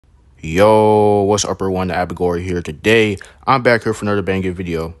Yo, what's up everyone? Abigor here. Today, I'm back here for another banging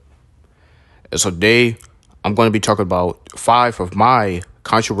video. And so today, I'm going to be talking about 5 of my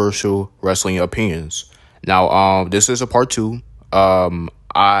controversial wrestling opinions. Now, this is a part 2.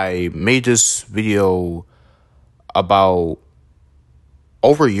 I made this video about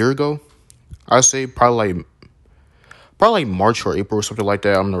over a year ago. I'd say probably like March or April or something like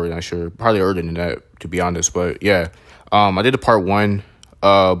that. I'm not really not sure. Probably earlier than that, to be honest. But yeah, I did a part 1.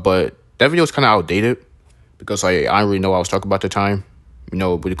 But that video is kind of outdated because I don't really know what I was talking about at the time,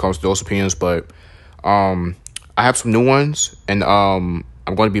 when it comes to those opinions. But I have some new ones, and I'm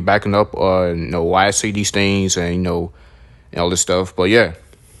going to be backing up on why I say these things and all this stuff. But yeah,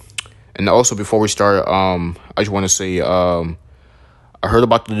 and also before we start, I just want to say I heard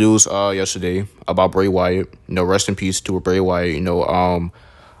about the news yesterday about Bray Wyatt. Rest in peace to Bray Wyatt. I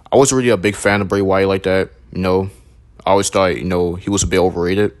wasn't really a big fan of Bray Wyatt like that. I always thought, he was a bit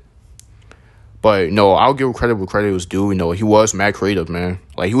overrated. But, I'll give credit where credit was due. He was mad creative, man.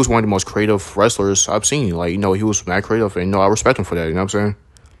 Like, he was one of the most creative wrestlers I've seen. Like, he was mad creative, and, I respect him for that, you know what I'm saying?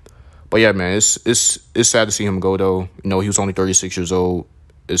 But, yeah, man, it's sad to see him go, though. He was only 36 years old.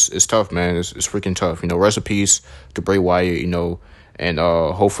 It's tough, man. It's freaking tough. Rest in peace to Bray Wyatt, and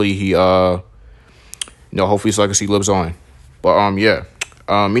hopefully hopefully his legacy lives on. But, yeah.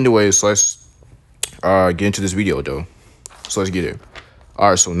 Anyways, let's get into this video, though. So let's get it. All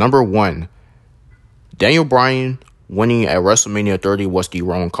right, so number 1, Daniel Bryan winning at WrestleMania 30 was the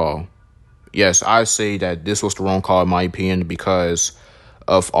wrong call. Yes, I say that this was the wrong call in my opinion because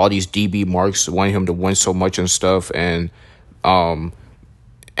of all these DB marks wanting him to win so much and stuff, and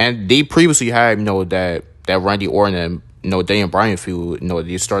they previously had that Randy Orton and Daniel Bryan feud.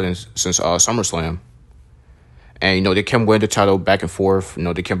 They started since SummerSlam. And, they can win the title back and forth.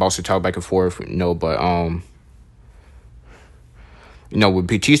 They can bounce the title back and forth, but, when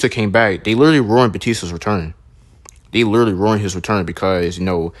Batista came back, they literally ruined Batista's return. They literally ruined his return because,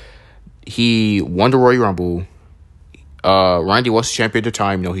 he won the Royal Rumble. Randy was the champion at the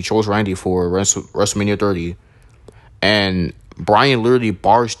time. He chose Randy for WrestleMania 30. And Bryan literally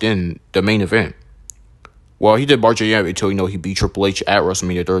barged in the main event. Well, he did barge in until, he beat Triple H at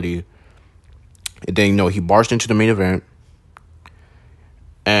WrestleMania 30. And then, he barged into the main event.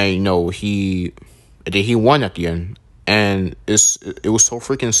 And, he won at the end. And it was so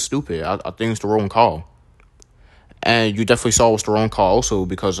freaking stupid. I think it's the wrong call. And you definitely saw it was the wrong call also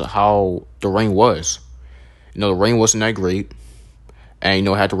because of how the ring was. The ring wasn't that great. And,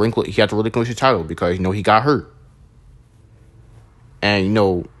 he had to relinquish the title because, he got hurt. And,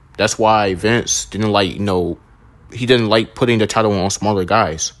 that's why Vince didn't like, he didn't like putting the title on smaller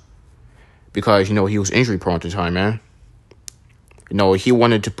guys. Because, he was injury prone at the time, man. He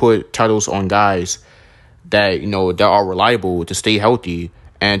wanted to put titles on guys that, that are reliable to stay healthy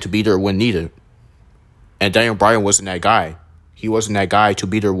and to be there when needed. And Daniel Bryan wasn't that guy. He wasn't that guy to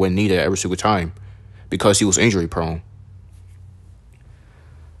be there when needed every single time because he was injury prone.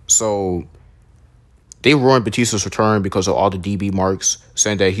 So they ruined Batista's return because of all the DB marks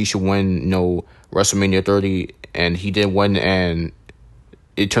saying that he should win, WrestleMania 30, and he didn't win, and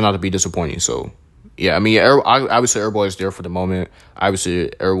it turned out to be disappointing. So, yeah, I mean, obviously everybody was there for the moment.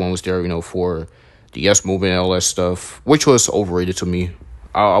 Obviously, everyone was there, for the Yes Movement and all that stuff, which was overrated to me.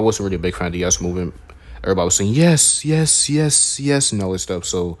 I wasn't really a big fan of the Yes Movement. Everybody was saying yes, yes, yes, yes, and all that stuff.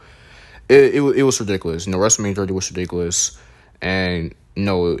 So, it was ridiculous. WrestleMania 30 was ridiculous. And,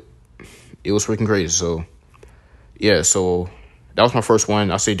 it was freaking crazy. So, yeah, so that was my first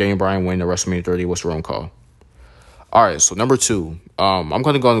one. I say Daniel Bryan winning the WrestleMania 30 was the wrong call. All right, so number 2, I'm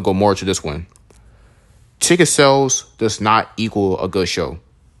going to go more to this one. Ticket sales does not equal a good show.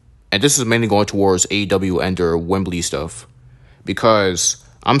 And this is mainly going towards AEW and their Wembley stuff. Because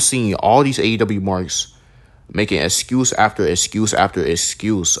I'm seeing all these AEW marks making excuse after excuse after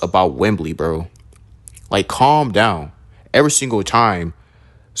excuse about Wembley, bro. Like, calm down. Every single time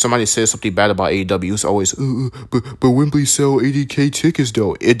somebody says something bad about AEW, it's always, but Wembley sell 80K tickets,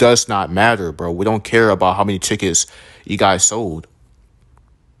 though. It does not matter, bro. We don't care about how many tickets you guys sold.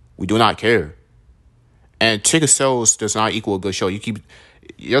 We do not care. And ticket sales does not equal a good show.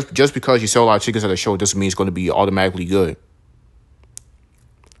 Just because you sell a lot of tickets at a show doesn't mean it's going to be automatically good.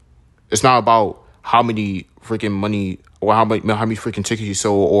 It's not about how many freaking money or how many freaking tickets you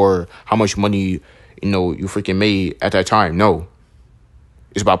sold or how much money, you freaking made at that time. No.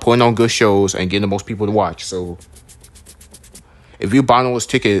 It's about putting on good shows and getting the most people to watch. So if you buy those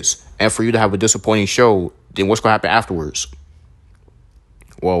tickets and for you to have a disappointing show, then what's going to happen afterwards?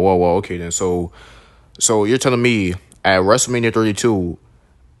 Whoa, okay then. So you're telling me at WrestleMania 32,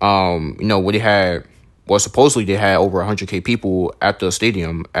 when they had Well, supposedly they had over 100K people at the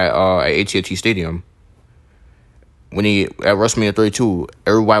stadium at AT&T Stadium. When he at WrestleMania 32,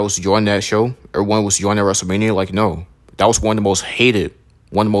 everybody was joining that show. Everyone was joining WrestleMania. Like, no, that was one of the most hated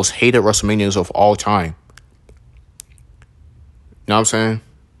WrestleManias of all time. You know what I'm saying?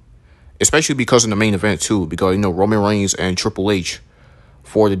 Especially because of the main event too, because Roman Reigns and Triple H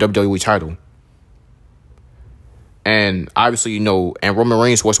for the WWE title. And obviously, and Roman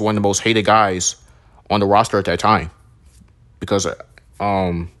Reigns was one of the most hated guys on the roster at that time. Because he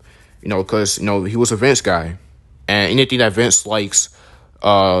was a Vince guy. And anything that Vince likes,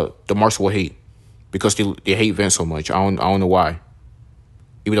 the Marks will hate. Because they hate Vince so much. I don't know why.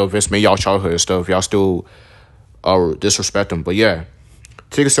 Even though Vince made y'all childhood and stuff, y'all still disrespect him. But yeah,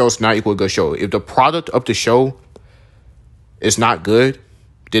 ticket sales not equal a good show. If the product of the show is not good,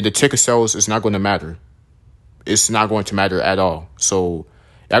 then the ticket sales is not going to matter. It's not going to matter at all. So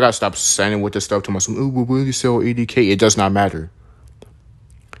y'all gotta stop standing with this stuff to myself. Oh, well, Wembley sell 80K. It does not matter.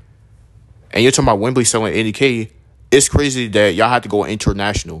 And you're talking about Wembley selling 80K. It's crazy that y'all had to go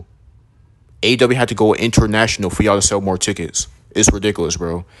international. AEW had to go international for y'all to sell more tickets. It's ridiculous,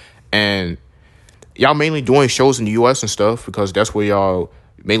 bro. And y'all mainly doing shows in the U.S. and stuff because that's where y'all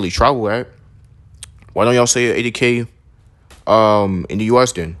mainly travel at. Why don't y'all say 80K in the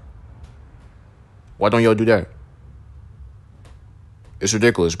U.S. then? Why don't y'all do that? It's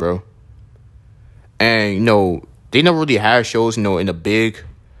ridiculous, bro. And, they never really had shows, in the big...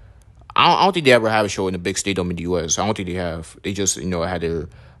 I don't think they ever have a show in a big stadium in the U.S. I don't think they have. They just, had their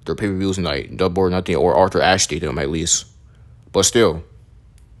pay-per-views in, like, Double or Nothing or Arthur Ashe Stadium, at least. But still,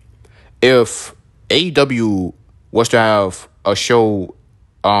 if AEW was to have a show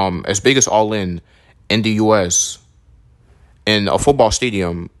as big as All In the U.S. in a football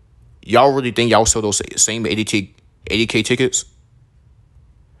stadium, y'all really think y'all sell those same 80K tickets?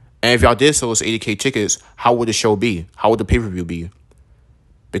 And if y'all did sell those 80K tickets, how would the show be? How would the pay-per-view be?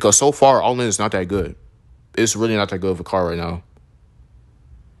 Because so far, All In is not that good. It's really not that good of a car right now.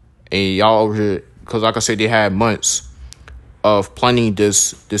 And y'all over here, because like I said, they had months of planning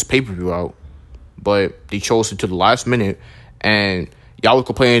this pay-per-view out. But they chose it to the last minute. And y'all were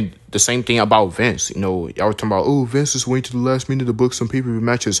complaining the same thing about Vince. Y'all were talking about, oh, Vince is waiting to the last minute to book some pay-per-view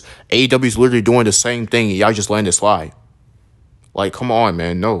matches. AEW is literally doing the same thing. And y'all just letting it slide. Like, come on,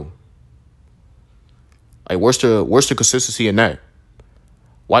 man. No. Like, where's the consistency in that?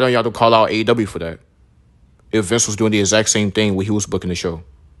 Why don't y'all call out AEW for that? If Vince was doing the exact same thing when he was booking the show.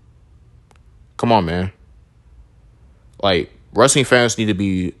 Come on, man. Like, wrestling fans need to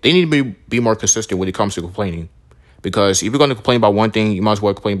be more consistent when it comes to complaining. Because if you're going to complain about one thing, you might as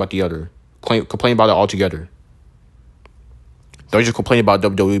well complain about the other. Complain about it all together. Don't just complain about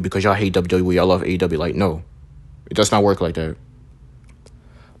WWE because y'all hate WWE, y'all love AEW. Like, no. It does not work like that.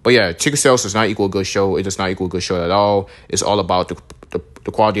 But yeah, ticket sales does not equal a good show. It does not equal a good show at all. It's all about the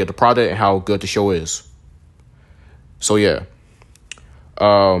quality of the product and how good the show is. So yeah.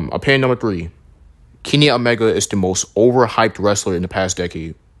 Opinion number 3. Kenny Omega is the most overhyped wrestler in the past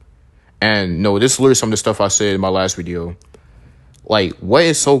decade. And no, this is literally some of the stuff I said in my last video. Like, what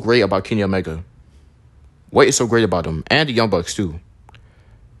is so great about Kenny Omega? What is so great about him? And the Young Bucks too.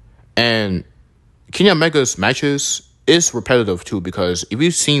 And Kenny Omega's matches is repetitive too, because if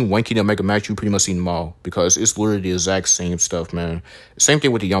you've seen one Kenny Omega match, you pretty much seen them all, because it's literally the exact same stuff, man. Same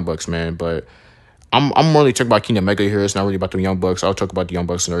thing with the Young Bucks, man. But I'm really talking about Kenny Omega here. It's not really about the Young Bucks. I'll talk about the Young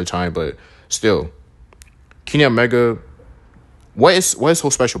Bucks another time, but still, Kenny Omega, what is so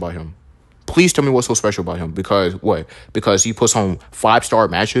special about him? Please tell me what's so special about him. Because what? Because he puts on 5-star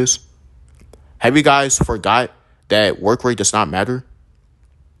matches. Have you guys forgot that work rate does not matter?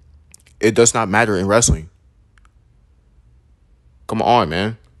 It does not matter in wrestling. Come on,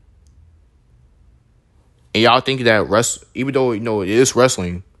 man. And y'all think that even though it is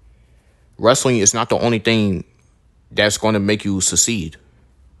wrestling is not the only thing that's going to make you succeed.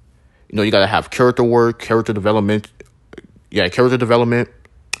 You gotta have character work, character development. Yeah, character development.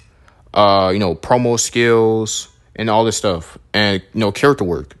 Promo skills and all this stuff, and character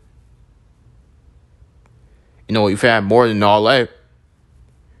work. If you have more than all that,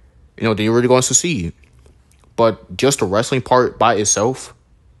 then you're really going to succeed. But just the wrestling part by itself,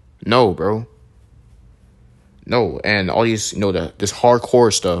 no, bro. No, and all these, this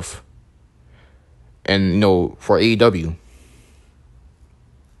hardcore stuff, and for AEW,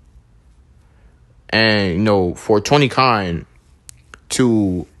 and for Tony Khan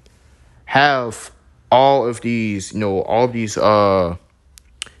to have all of these, these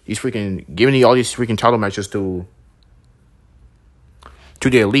freaking giving all these freaking title matches to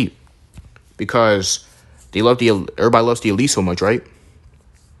the Elite, because everybody loves the Elite so much, right?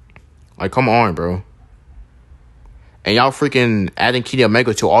 Like, come on, bro. And y'all freaking adding Kenny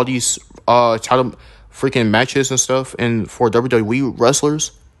Omega to all these title freaking matches and stuff and for WWE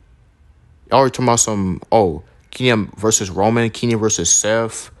wrestlers. Y'all are talking about some, Kenny versus Roman, Kenny versus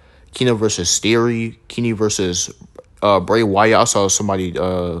Seth, Kenny versus Theory, Kenny versus Bray Wyatt. I saw somebody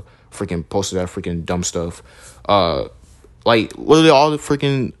freaking posted that freaking dumb stuff. Like, literally all the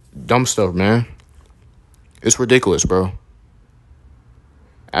freaking dumb stuff, man. It's ridiculous, bro.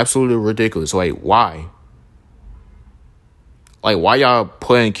 Absolutely ridiculous. Like, why? Like, why y'all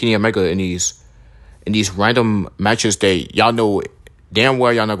putting Kenny Omega in these random matches that y'all know damn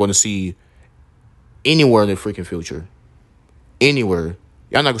well y'all not going to see anywhere in the freaking future? Anywhere.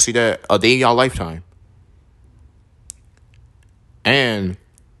 Y'all not going to see that a day in y'all lifetime. And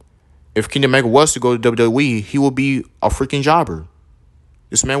if Kenny Omega was to go to WWE, he would be a freaking jobber.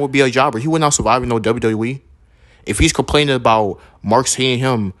 This man would be a jobber. He would not survive in no WWE. If he's complaining about Marks hating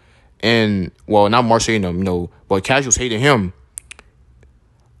him and, well, not Marks hating him, but casuals hating him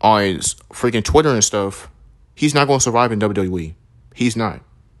on his freaking Twitter and stuff, he's not going to survive in WWE. He's not.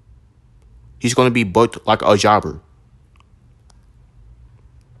 He's going to be booked like a jobber.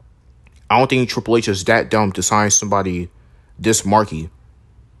 I don't think Triple H is that dumb to sign somebody this marky.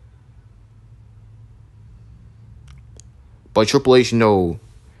 But Triple H,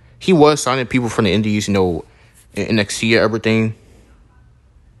 he was signing people from the Indies, in NXT and everything.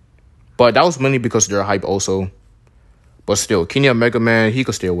 But that was mainly because of their hype also. But still, Kenny Omega, man, he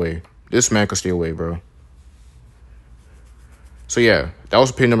could stay away. This man could stay away, bro. So yeah, that was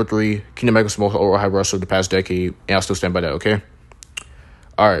opinion number 3. Kenny Omega's the most overhyped wrestler of the past decade, and I still stand by that, okay?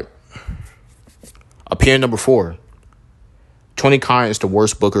 Alright. Opinion number 4. Tony Khan is the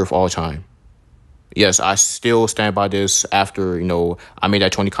worst booker of all time. Yes, I still stand by this after, I made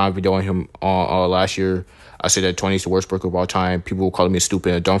that Tony Khan video on him last year. I said that Tony's the worst booker of all time. People will call me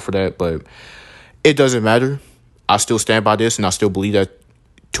stupid and dumb for that, but it doesn't matter. I still stand by this, and I still believe that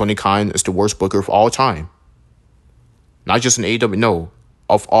Tony Khan is the worst booker of all time. Not just in AEW, no.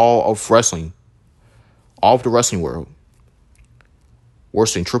 Of all of wrestling. All of the wrestling world.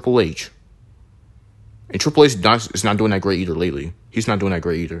 Worse than Triple H. And Triple H is not doing that great either lately. He's not doing that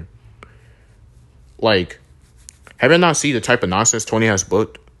great either. Like, have you not seen the type of nonsense Tony has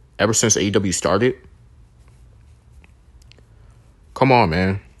booked ever since AEW started? Come on,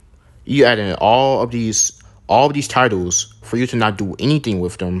 man. You add in all of these titles for you to not do anything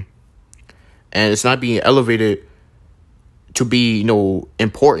with them. And it's not being elevated to be,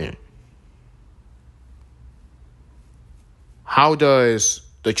 important. How does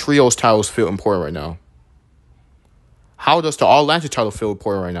the Trios titles feel important right now? How does the All Atlantic title feel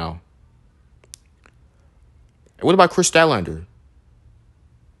important right now? And what about Chris Statlander?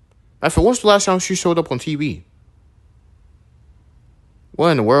 When's the last time she showed up on TV? What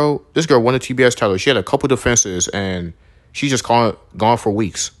in the world? This girl won a TBS title. She had a couple defenses, and she's just gone for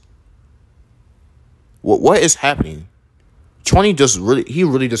weeks. What is happening? Tony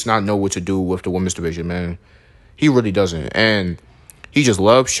really does not know what to do with the women's division, man. He really doesn't. And he just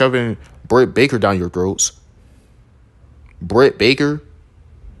loves shoving Britt Baker down your throats. Britt Baker,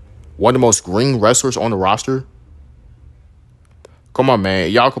 one of the most green wrestlers on the roster. Come on,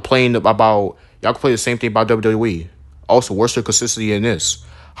 man. Y'all complain the same thing about WWE. Also, what's the consistency in this?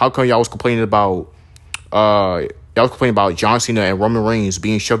 How come y'all was complaining about John Cena and Roman Reigns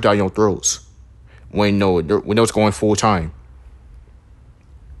being shoved down your throats when it's going full time?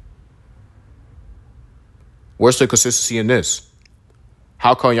 Where's the consistency in this?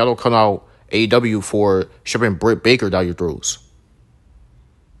 How come y'all don't come out AEW for shoving Britt Baker down your throats?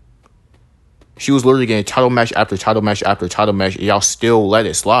 She was literally getting title match after title match after title match, and y'all still let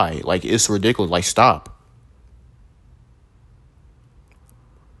it slide. Like, it's ridiculous. Like, stop.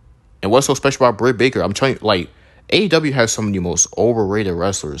 And what's so special about Britt Baker? I'm telling you, like, AEW has some of the most overrated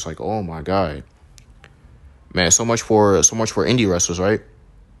wrestlers. Like, oh my God. Man, so much for indie wrestlers, right?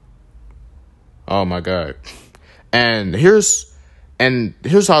 Oh my God. And here's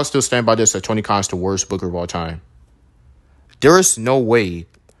how I still stand by this, that Tony Khan's the worst booker of all time. There is no way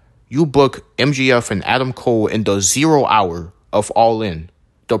you book MJF and Adam Cole in the 0 hour of All In,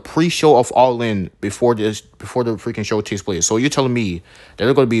 the pre-show of All In before the freaking show takes place. So you're telling me that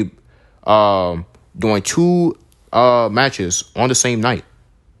they're going to be doing 2 matches on the same night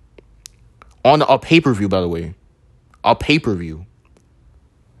on a pay-per-view, by the way, a pay-per-view.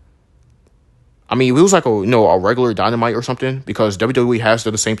 I mean, if it was like a regular Dynamite or something, because WWE has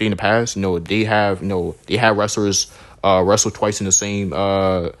done the same thing in the past. They have wrestlers wrestle twice in the same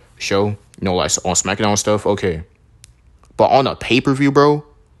show, like on SmackDown and stuff. Okay, but on a pay-per-view, bro,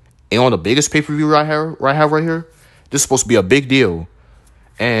 and on the biggest pay-per-view I have right here, this is supposed to be a big deal,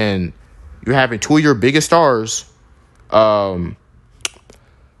 and you're having 2 of your biggest stars Going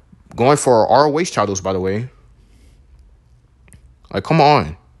for ROH titles, by the way. Like, come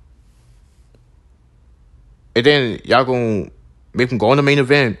on. And then y'all gonna make him go in the main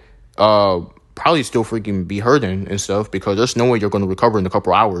event, probably still freaking be hurting and stuff, because there's no way you're gonna recover in a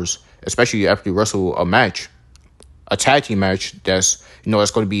couple hours, especially after you wrestle a tag team match that's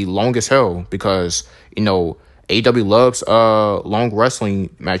that's gonna be long as hell, because AEW loves long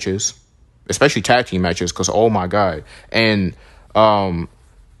wrestling matches, especially tag team matches, because oh my god. And I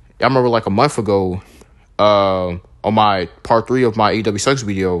remember like a month ago, on my part 3 of my AEW Sucks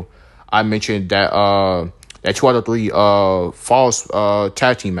video, I mentioned that that 2 out of 3 falls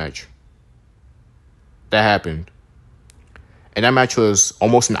tag team match that happened. And that match was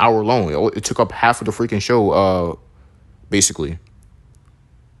almost an hour long. It took up half of the freaking show, basically.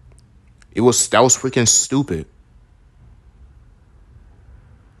 That was freaking stupid.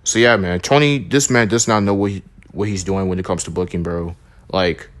 So yeah, man, Tony, this man does not know what he's doing when it comes to booking, bro.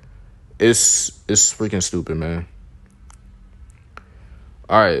 Like, it's freaking stupid, man.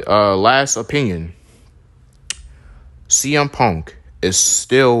 All right, last opinion. CM Punk is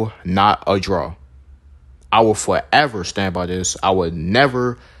still not a draw. I will forever stand by this. I would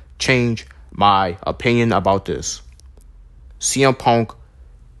never change my opinion about this. CM Punk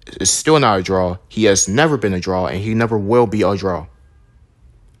is still not a draw. He has never been a draw, and he never will be a draw.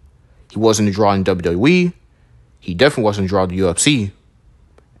 He wasn't a draw in WWE. He definitely wasn't a draw in the UFC.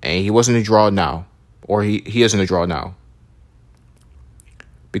 And he wasn't a draw now. Or he isn't a draw now.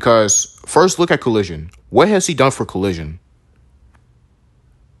 Because first, look at Collision. What has he done for Collision?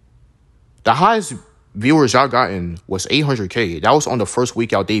 The highest viewers y'all gotten was 800K. That was on the first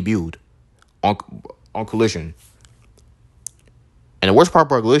week y'all debuted on Collision. And the worst part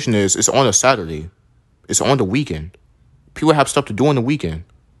about Collision is it's on a Saturday. It's on the weekend. People have stuff to do on the weekend.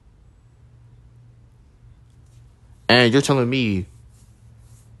 And you're telling me,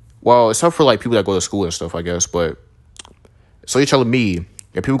 well, except for like people that go to school and stuff, I guess, but so you're telling me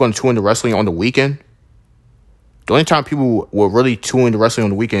that people going to tune into wrestling on the weekend? The only time people will really tune into wrestling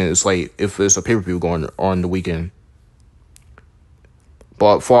on the weekend is like if it's a pay-per-view going on the weekend.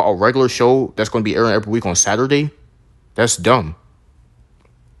 But for a regular show that's going to be airing every week on Saturday, that's dumb.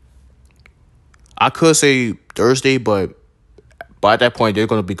 I could say Thursday, but at that point they're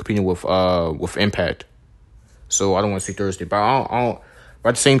going to be competing with Impact. So I don't want to say Thursday, but I don't. But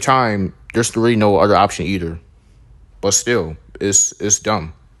at the same time, there's really no other option either. But still, it's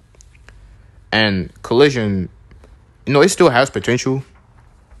dumb. And Collision, it still has potential.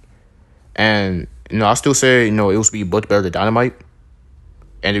 And I still say it was be booked better than Dynamite,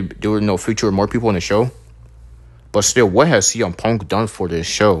 and there were feature more people in the show. But still, what has CM Punk done for this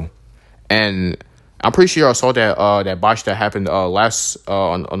show? And I'm pretty sure I saw that botch that happened on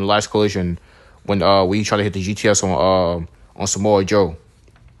the last Collision when we tried to hit the GTS on Samoa Joe,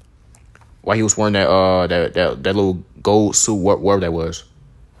 while he was wearing that little gold suit, whatever that was.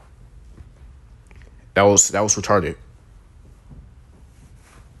 That was retarded.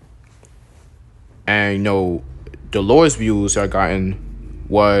 And the lowest views I gotten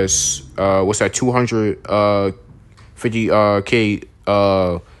was that 250K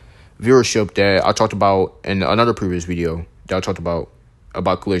viewership that I talked about in another previous video that I talked about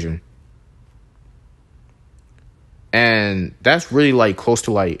Collision. And that's really like close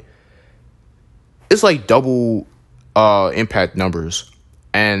to like, it's like double Impact numbers.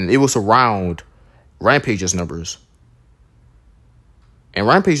 And it was around Rampage's numbers. And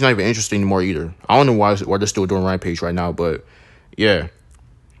Rampage is not even interesting anymore either. I don't know why they're still doing Rampage right now, but yeah.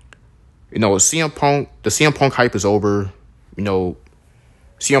 CM Punk, the CM Punk hype is over.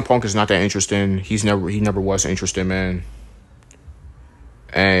 CM Punk is not that interesting. He never was interested, man.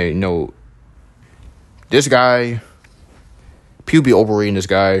 And this guy, people be overrating this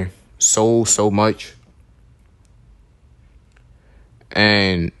guy so much.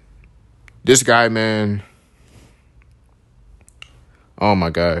 And this guy, man, oh my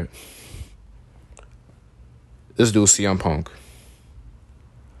god. This dude CM Punk.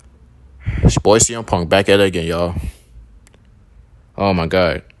 It's your boy CM Punk back at it again, y'all. Oh my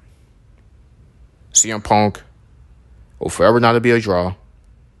god. CM Punk will forever not be a draw.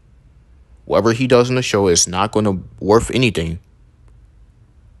 Whatever he does in the show is not going to worth anything.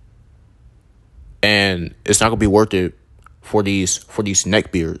 And it's not going to be worth it for these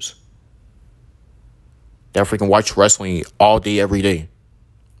neckbeards that freaking watch wrestling all day, every day.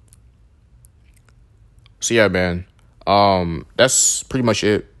 So yeah, man. That's pretty much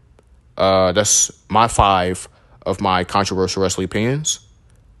it. That's my 5 of my controversial wrestling opinions.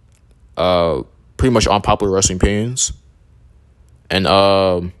 Pretty much unpopular wrestling opinions. And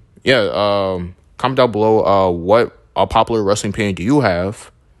comment down below popular wrestling opinion do you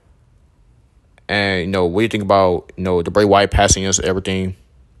have? And, what do you think about, the Bray Wyatt passing us, everything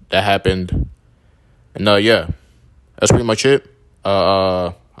that happened? And, yeah, that's pretty much it.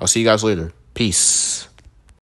 I'll see you guys later. Peace.